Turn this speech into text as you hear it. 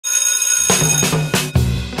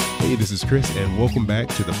Hey, this is Chris, and welcome back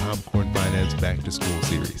to the Popcorn Finance Back to School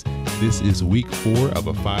series. This is week 4 of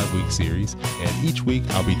a 5-week series, and each week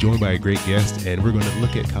I'll be joined by a great guest, and we're going to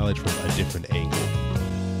look at college from a different angle.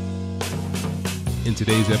 In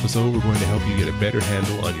today's episode, we're going to help you get a better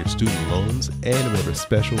handle on your student loans, and we have a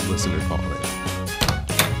special listener call-in.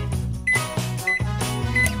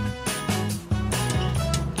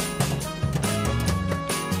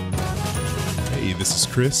 This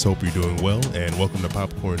is Chris. Hope you're doing well, and welcome to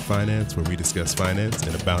Popcorn Finance, where we discuss finance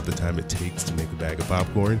and about the time it takes to make a bag of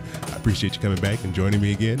popcorn. I appreciate you coming back and joining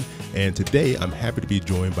me again. And today, I'm happy to be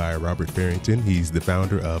joined by Robert Farrington. He's the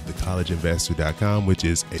founder of thecollegeinvestor.com, which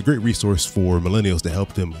is a great resource for millennials to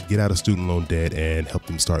help them get out of student loan debt and help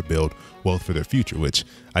them start build wealth for their future, which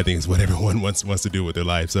I think is what everyone wants to do with their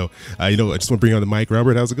life. So, I just want to bring you on the mic.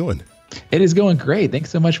 Robert, how's it going? It is going great.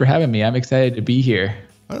 Thanks so much for having me. I'm excited to be here.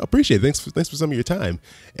 I appreciate it. Thanks for some of your time.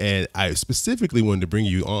 And I specifically wanted to bring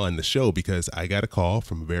you on the show because I got a call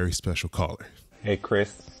from a very special caller. Hey,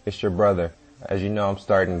 Chris, it's your brother. As you know, I'm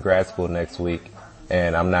starting grad school next week,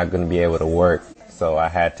 and I'm not going to be able to work. So I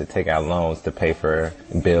had to take out loans to pay for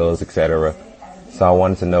bills, etc. So I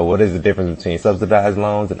wanted to know, what is the difference between subsidized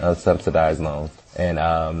loans and unsubsidized loans? And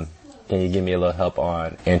can you give me a little help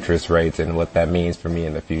on interest rates and what that means for me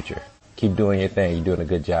in the future? Keep doing your thing. You're doing a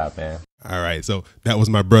good job, man. All right. So that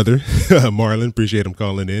was my brother, Marlon. Appreciate him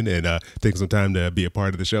calling in and taking some time to be a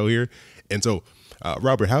part of the show here. And so,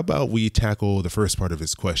 Robert, how about we tackle the first part of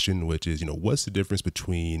his question, which is, what's the difference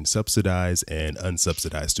between subsidized and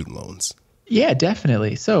unsubsidized student loans? Yeah,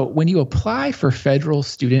 definitely. So when you apply for federal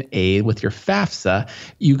student aid with your FAFSA,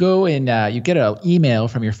 you go and you get an email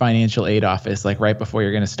from your financial aid office, like right before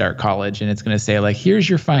you're going to start college. And it's going to say, like, here's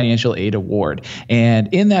your financial aid award.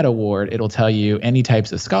 And in that award, it'll tell you any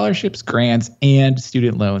types of scholarships, grants, and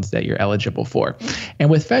student loans that you're eligible for. And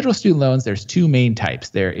with federal student loans, there's two main types.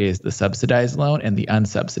 There is the subsidized loan and the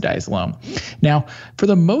unsubsidized loan. Now, for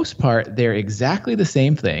the most part, they're exactly the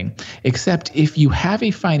same thing, except if you have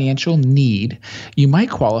a financial need, you might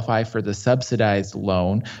qualify for the subsidized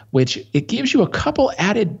loan, which it gives you a couple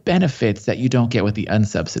added benefits that you don't get with the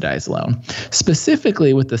unsubsidized loan.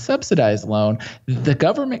 Specifically with the subsidized loan, the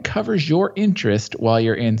government covers your interest while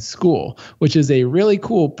you're in school, which is a really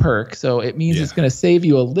cool perk. So it means it's going to save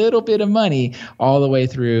you a little bit of money all the way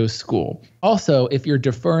through school. Also, if you're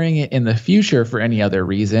deferring it in the future for any other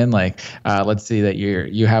reason, like let's say that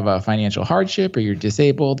you have a financial hardship or you're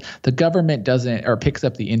disabled, the government doesn't or picks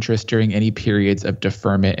up the interest during any periods of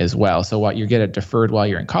deferment as well. So what you get it deferred while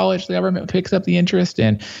you're in college, the government picks up the interest,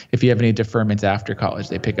 and if you have any deferments after college,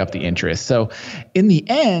 they pick up the interest. So in the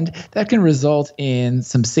end, that can result in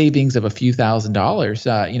some savings of a few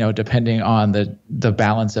 $1,000s, depending on the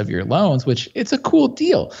balance of your loans, which it's a cool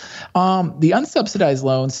deal. The unsubsidized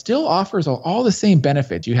loan still offers all the same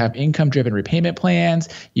benefits. You have income-driven repayment plans.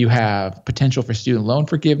 You have potential for student loan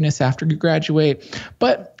forgiveness after you graduate.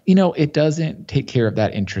 But it doesn't take care of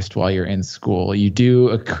that interest while you're in school. You do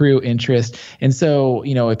accrue interest. And so,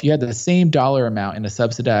 if you had the same dollar amount in a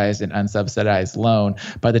subsidized and unsubsidized loan,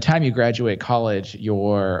 by the time you graduate college,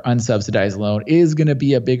 your unsubsidized loan is going to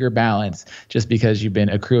be a bigger balance just because you've been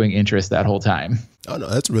accruing interest that whole time. Oh, no,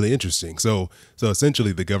 that's really interesting. So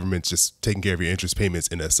essentially the government's just taking care of your interest payments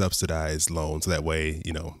in a subsidized loan. So that way,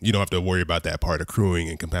 you don't have to worry about that part accruing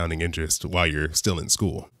and compounding interest while you're still in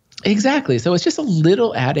school. Exactly. So it's just a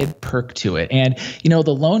little added perk to it. And,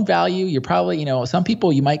 the loan value, you're probably, some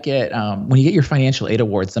people you might get, when you get your financial aid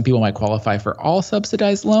award, some people might qualify for all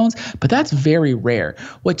subsidized loans, but that's very rare.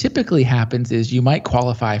 What typically happens is you might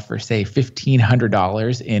qualify for, say,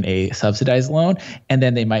 $1,500 in a subsidized loan, and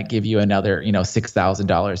then they might give you another,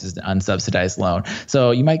 $6,000 as an unsubsidized loan.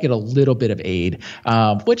 So you might get a little bit of aid,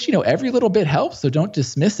 which, every little bit helps. So don't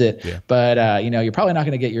dismiss it. Yeah. But, you're probably not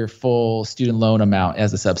going to get your full student loan amount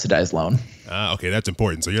as a subsidized loan. Okay, that's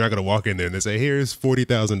important. So you're not going to walk in there and they say, here's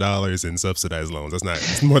 $40,000 in subsidized loans.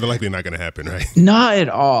 It's more than likely not going to happen, right? Not at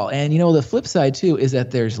all. And, the flip side, too, is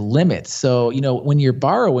that there's limits. So, when you're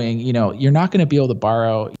borrowing, you're not going to be able to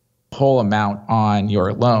borrow the whole amount on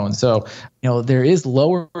your loan. So, there is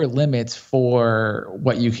lower limits for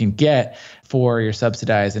what you can get for your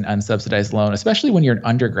subsidized and unsubsidized loan, especially when you're an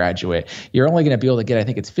undergraduate. You're only going to be able to get, I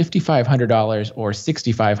think it's $5,500 or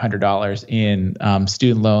 $6,500 in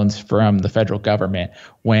student loans from the federal government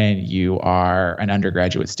when you are an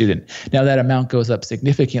undergraduate student. Now, that amount goes up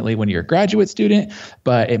significantly when you're a graduate student,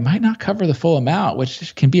 but it might not cover the full amount,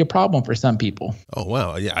 which can be a problem for some people. Oh,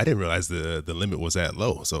 wow. Yeah, I didn't realize the limit was that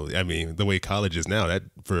low. So, the way college is now, that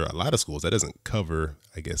for a lot of schools, that doesn't cover,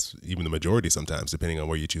 I guess, even the majority sometimes, depending on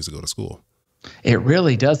where you choose to go to school. It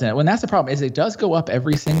really doesn't. When that's the problem is it does go up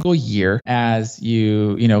every single year as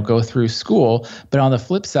you go through school. But on the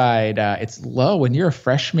flip side, it's low when you're a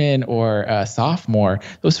freshman or a sophomore.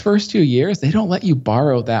 Those first 2 years, they don't let you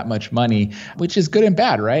borrow that much money, which is good and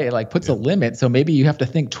bad, right? It like puts a limit. So maybe you have to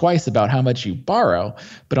think twice about how much you borrow.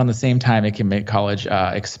 But on the same time, it can make college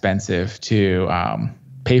expensive to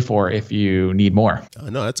pay for if you need more.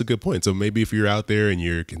 No, that's a good point. So maybe if you're out there and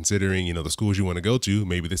you're considering, the schools you want to go to,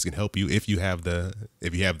 maybe this can help you if you have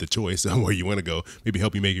the choice on where you want to go, maybe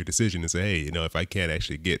help you make your decision and say, hey, if I can't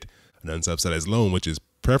actually get an unsubsidized loan, which is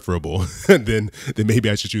preferable, then maybe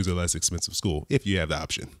I should choose a less expensive school if you have the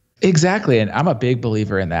option. Exactly. And I'm a big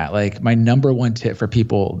believer in that. Like my number one tip for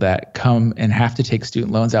people that come and have to take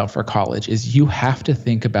student loans out for college is you have to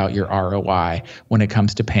think about your ROI when it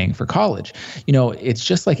comes to paying for college. It's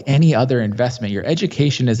just like any other investment. Your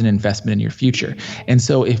education is an investment in your future. And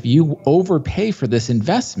so if you overpay for this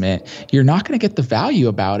investment, you're not going to get the value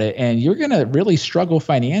about it. And you're going to really struggle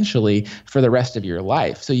financially for the rest of your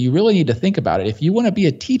life. So you really need to think about it. If you want to be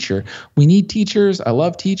a teacher, we need teachers. I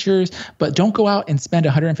love teachers, but don't go out and spend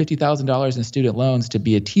 $150,000 in student loans to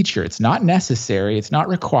be a teacher. It's not necessary. It's not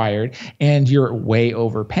required. And you're way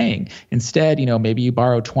overpaying. Instead, maybe you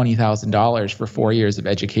borrow $20,000 for 4 years of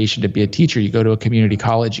education to be a teacher. You go to a community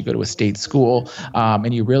college, you go to a state school,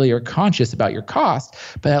 and you really are conscious about your cost.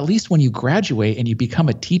 But at least when you graduate and you become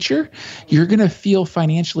a teacher, you're going to feel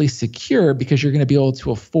financially secure because you're going to be able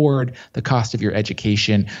to afford the cost of your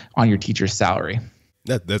education on your teacher's salary.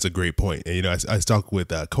 That's a great point. And, I talked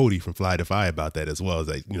with Cody from Fly to Fi about that as well. As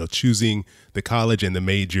like, choosing the college and the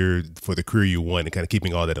major for the career you want and kind of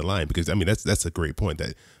keeping all that in line. Because, that's a great point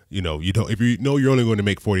that, you don't, if you're only going to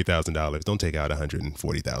make $40,000, don't take out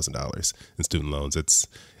 $140,000 in student loans.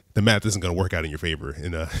 The math isn't going to work out in your favor.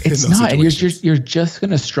 It's not, and you're just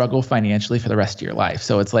going to struggle financially for the rest of your life.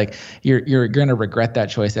 So it's like you're going to regret that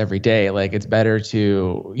choice every day. Like it's better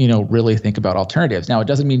to really think about alternatives. Now it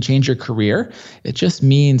doesn't mean change your career. It just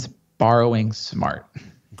means borrowing smart.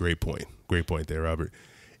 Great point there, Robert.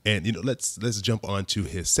 And let's jump on to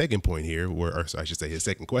his second point here, or I should say his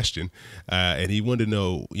second question. And he wanted to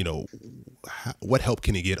know, what help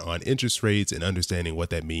can he get on interest rates and understanding what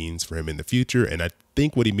that means for him in the future. And I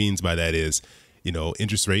think what he means by that is,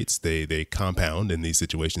 interest rates, they compound in these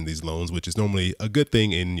situations, these loans, which is normally a good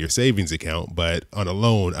thing in your savings account, but on a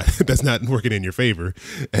loan, that's not working in your favor.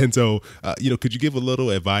 And so, could you give a little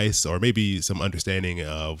advice or maybe some understanding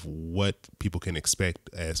of what people can expect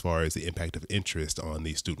as far as the impact of interest on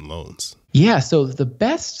these student loans? Yeah, so the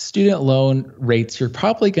best student loan rates you're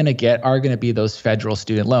probably going to get are going to be those federal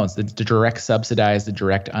student loans, the direct subsidized, the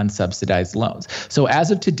direct unsubsidized loans. So as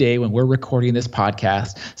of today, when we're recording this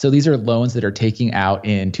podcast, so these are loans that are taking out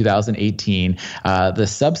in 2018. The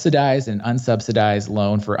subsidized and unsubsidized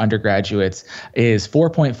loan for undergraduates is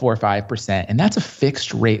 4.45%, and that's a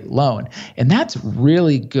fixed rate loan. And that's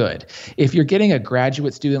really good. If you're getting a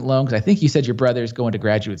graduate student loan, because I think you said your brother's going to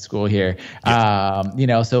graduate school here,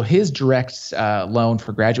 so his direct loan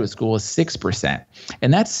for graduate school is 6%.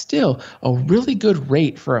 And that's still a really good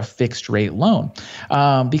rate for a fixed rate loan.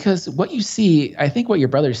 Because what you see, I think what your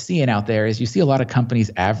brother's seeing out there is you see a lot of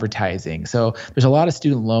companies advertising. So there's a lot of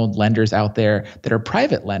student loan lenders out there that are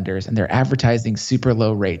private lenders, and they're advertising super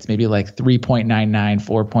low rates, maybe like 3.99,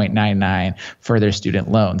 4.99 for their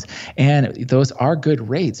student loans. And those are good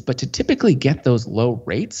rates. But to typically get those low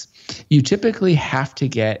rates, you typically have to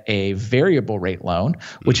get a variable rate loan,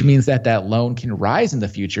 which means that loan can rise in the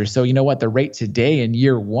future. So you know what? The rate today in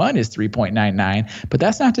year one is 3.99, but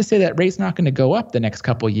that's not to say that rate's not going to go up the next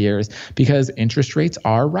couple of years because interest rates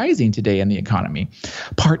are rising today in the economy.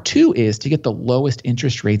 Part two is to get the lowest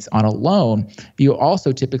interest rates on a loan, you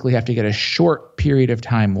also typically have to get a short period of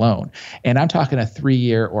time loan. And I'm talking a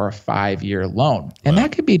 3-year or a 5-year loan. And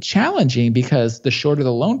that could be challenging because the shorter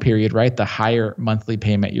the loan period, right, the higher monthly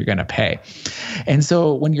payment you're going to pay. And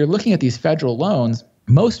so when you're looking at these federal loans,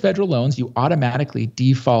 most federal loans, you automatically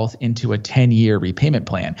default into a 10-year repayment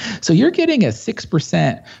plan. So you're getting a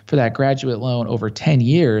 6% for that graduate loan over 10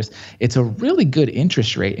 years. It's a really good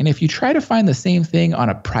interest rate. And if you try to find the same thing on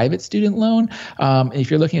a private student loan, if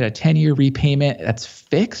you're looking at a 10-year repayment that's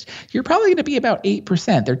fixed, you're probably going to be about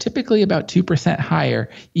 8%. They're typically about 2% higher,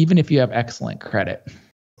 even if you have excellent credit.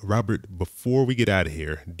 Robert, before we get out of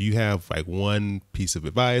here, do you have like one piece of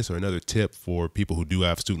advice or another tip for people who do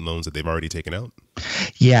have student loans that they've already taken out?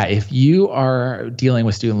 Yeah, if you are dealing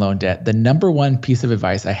with student loan debt, the number one piece of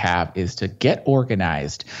advice I have is to get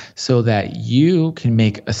organized so that you can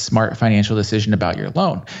make a smart financial decision about your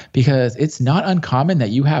loan. Because it's not uncommon that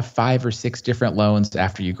you have 5 or 6 different loans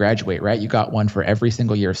after you graduate, right? You got one for every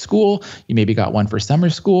single year of school. You maybe got one for summer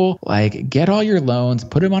school. Like, get all your loans,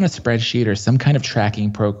 put them on a spreadsheet or some kind of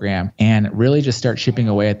tracking program, and really just start chipping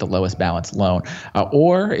away at the lowest balance loan.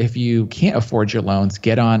 Or if you can't afford your loans,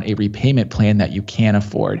 get on a repayment plan that you can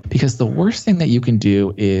afford, because the worst thing that you can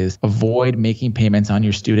do is avoid making payments on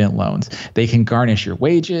your student loans. They can garnish your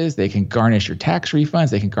wages, they can garnish your tax refunds,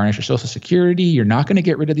 they can garnish your Social Security. You're not going to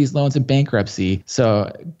get rid of these loans in bankruptcy,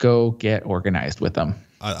 so go get organized with them.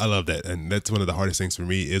 I love that. And that's one of the hardest things for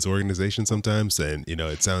me is organization sometimes. And,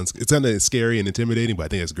 it sounds scary and intimidating, but I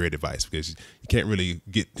think that's great advice, because you can't really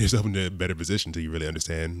get yourself into a better position until you really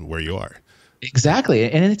understand where you are. Exactly.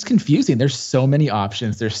 And it's confusing. There's so many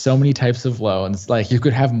options. There's so many types of loans. Like, you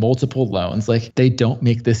could have multiple loans. Like, they don't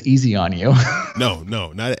make this easy on you. No,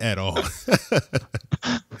 not at all.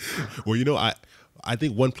 Well, I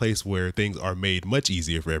think one place where things are made much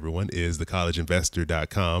easier for everyone is the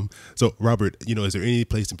collegeinvestor.com. So, Robert, is there any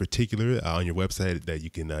place in particular on your website that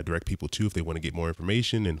you can direct people to if they want to get more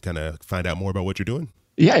information and kind of find out more about what you're doing?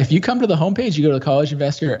 Yeah, if you come to the homepage, you go to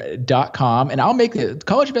collegeinvestor.com, and I'll make it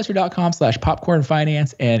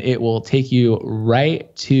collegeinvestor.com/popcornfinance, and it will take you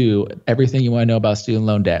right to everything you want to know about student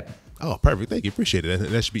loan debt. Oh, perfect. Thank you. Appreciate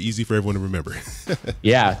it. That should be easy for everyone to remember.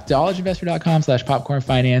 Yeah,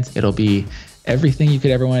 collegeinvestor.com/popcornfinance. It'll be everything you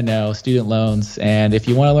could ever want to know, student loans. And if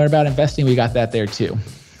you want to learn about investing, we got that there too.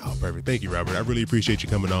 Oh, perfect. Thank you, Robert. I really appreciate you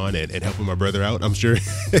coming on and helping my brother out. I'm sure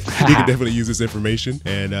he can definitely use this information.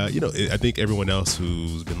 And, I think everyone else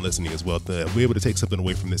who's been listening as well, will be able to take something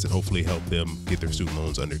away from this and hopefully help them get their student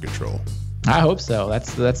loans under control. I hope so.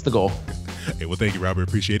 That's the goal. Hey, well, thank you, Robert.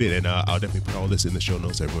 Appreciate it. And I'll definitely put all this in the show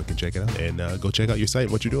notes so everyone can check it out. And go check out your site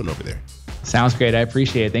and what you're doing over there. Sounds great. I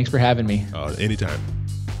appreciate it. Thanks for having me. Anytime.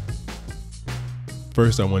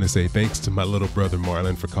 First, I want to say thanks to my little brother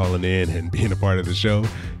Marlon for calling in and being a part of the show.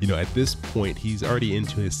 At this point, he's already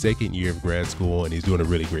into his 2nd year of grad school, and he's doing a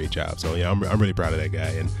really great job. So, I'm really proud of that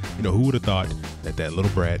guy. And, who would have thought that little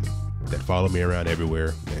brat that followed me around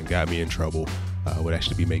everywhere and got me in trouble would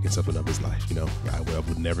actually be making something of his life. I would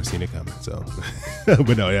have never seen it coming. So,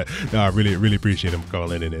 but I really appreciate him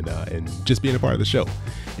calling in and just being a part of the show.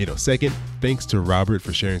 Second, thanks to Robert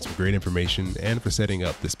for sharing some great information and for setting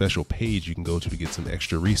up the special page you can go to get some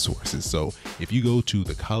extra resources. So if you go to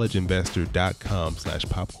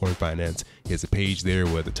thecollegeinvestor.com/popcornfinance, there's a page there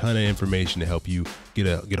with a ton of information to help you get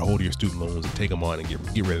a hold of your student loans and take them on and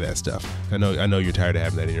get rid of that stuff. I know you're tired of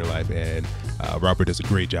having that in your life, and Robert does a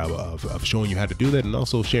great job of showing you how to do that and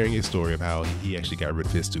also sharing his story of how he actually got rid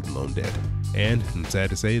of his student loan debt. And I'm sad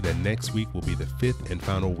to say that next week will be the 5th and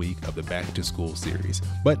final week of the Back to School series,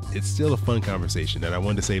 but it's still a fun conversation, and I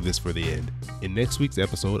wanted to save this for the end. In next week's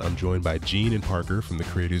episode, I'm joined by Gene and Parker from the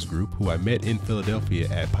Creators Group, who I met in Philadelphia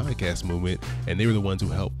at Podcast Movement, and they were the ones who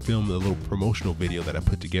helped film the little promotional video that I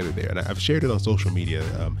put together there, and I've shared it on social media.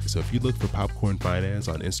 So if you look for Popcorn Finance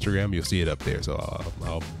on Instagram, you'll see it up there. So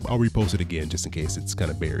I'll repost it again just in case it's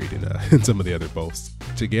kind of buried in some of the other posts.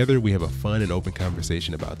 Together, we have a fun and open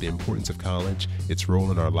conversation about the importance of college, its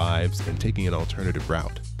role in our lives, and taking an alternative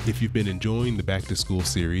route. If you've been enjoying the Back to School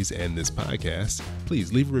series and this podcast,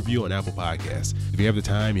 please leave a review on Apple Podcasts. If you have the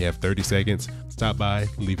time, you have 30 seconds, stop by,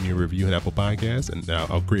 leave me a review on Apple Podcasts, and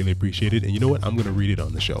I'll greatly appreciate it. And you know what? I'm going to read it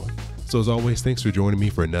on the show. So as always, thanks for joining me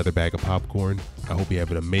for another bag of popcorn. I hope you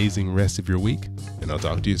have an amazing rest of your week, and I'll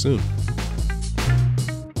talk to you soon.